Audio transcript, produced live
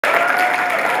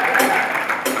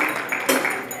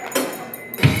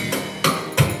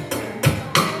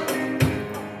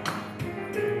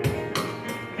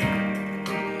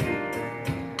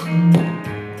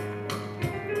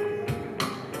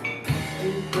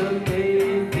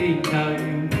amazing how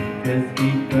you just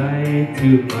speak right to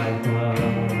my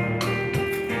heart.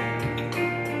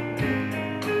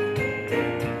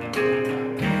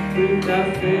 Without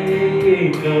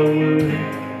saying a word,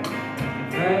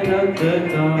 right out the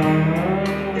dark.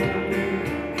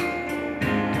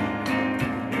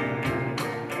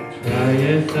 Try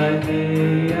as I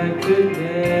may, I could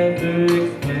never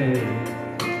explain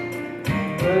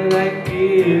what I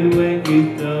feel when you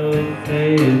don't say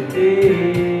a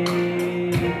thing.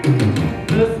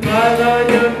 The smile on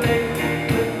your face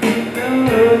lets me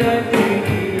know that you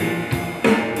need.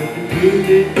 But the truth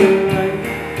is your eyes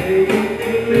say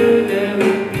you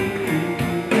never leave.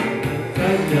 The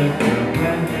touch of your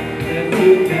hand says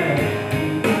you catch me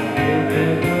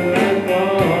whenever I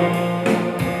fall.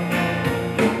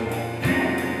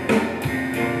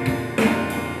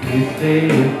 You say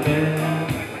it's bad,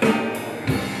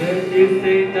 but you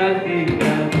say nothing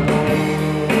at all.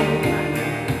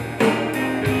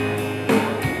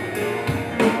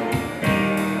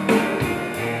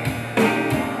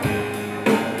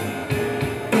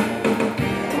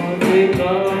 All day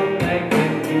long I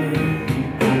can hear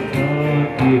people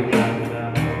talking out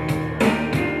loud.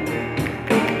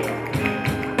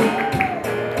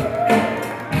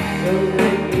 Don't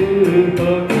let you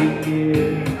hold me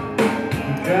here,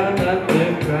 drown out the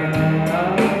crowd.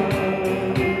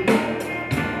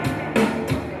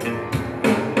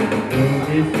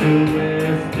 It's the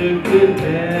rest who could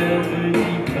never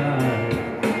define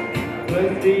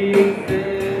what's being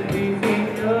said between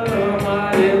your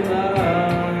heart and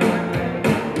mine.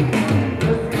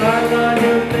 The smile on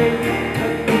your face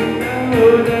lets me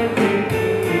know that you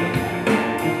need.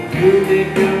 The truth in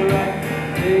your eyes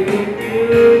saying you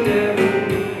never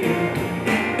leave.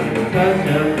 The touch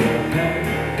of your hand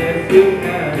says you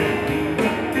catch me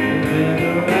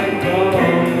whenever I fall.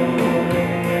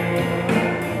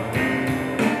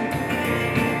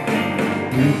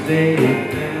 You say it's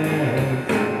bad,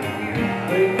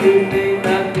 but you say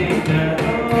nothing at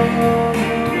all.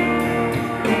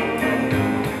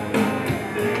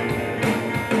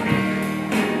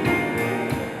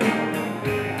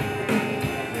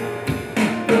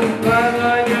 The smile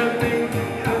on your face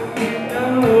lets me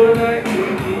know that you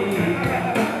need.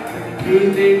 The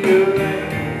truth in your eyes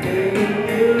saying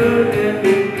you never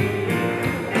leave.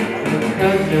 The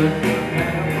touch of your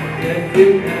hand says you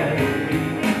catch